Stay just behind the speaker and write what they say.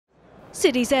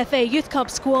City's FA Youth Cup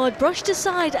squad brushed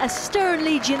aside a stern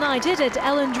Leeds United at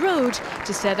Elland Road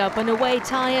to set up an away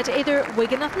tie at either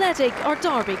Wigan Athletic or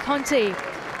Derby County.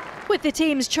 With the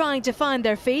teams trying to find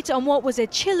their feet on what was a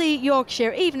chilly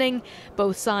Yorkshire evening,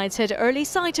 both sides had early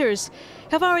sighters.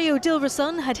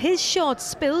 Adarabioyo had his shot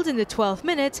spilled in the 12th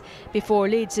minute before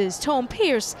Leeds' Tom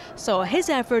Pearce saw his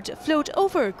effort float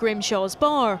over Grimshaw's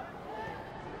bar.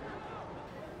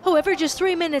 However, just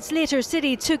 3 minutes later,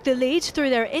 City took the lead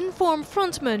through their in-form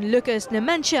frontman Lukas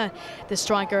Nmecha. The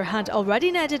striker had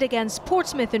already netted against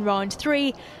Portsmouth in round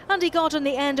 3, and he got on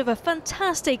the end of a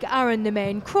fantastic Aaron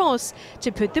Nmecha cross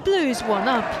to put the Blues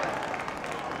 1-up.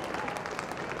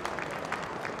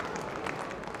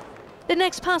 The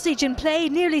next passage in play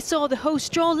nearly saw the hosts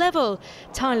draw level.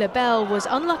 Tyler Bell was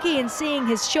unlucky in seeing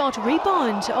his shot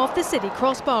rebound off the City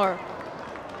crossbar.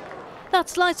 That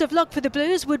slice of luck for the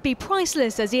Blues would be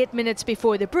priceless as 8 minutes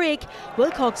before the break,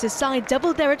 Wilcox's side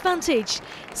doubled their advantage.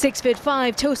 6'5"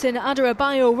 Tosin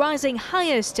Adarabioyo rising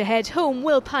highest to head home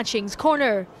Will Patching's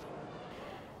corner.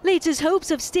 Leeds'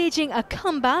 hopes of staging a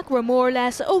comeback were more or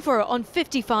less over on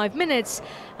 55 minutes,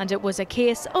 and it was a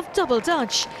case of double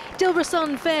Dutch.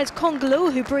 Dilberson fed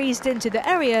Kongolo, who breezed into the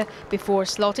area before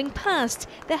slotting past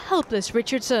the helpless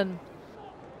Richardson.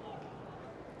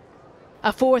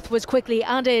 A fourth was quickly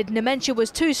added. Nmecha was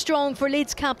too strong for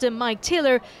Leeds captain Mike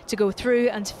Taylor to go through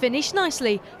and finish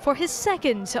nicely for his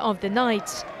second of the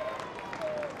night.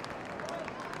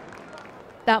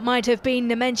 That might have been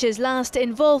Nmecha's last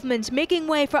involvement, making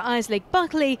way for Isaac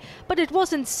Buckley, but it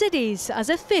wasn't City's,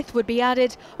 as a fifth would be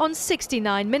added on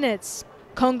 69 minutes.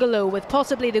 Kongolo, with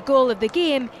possibly the goal of the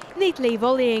game, neatly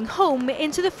volleying home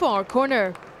into the far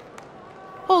corner.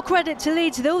 All credit to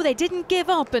Leeds, though, they didn't give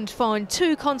up and found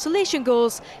 2 consolation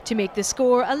goals to make the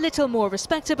score a little more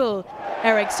respectable.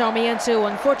 Eric Sarmiento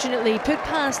unfortunately put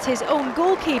past his own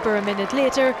goalkeeper a minute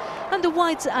later, and the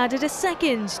Whites added a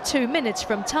second 2 minutes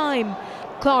from time.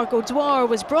 Clark O'Dwyer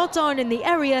was brought down in the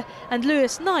area and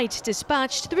Lewis Knight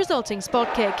dispatched the resulting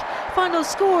spot kick. Final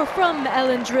score from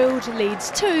Elland Road: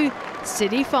 Leeds 2,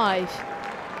 City 5.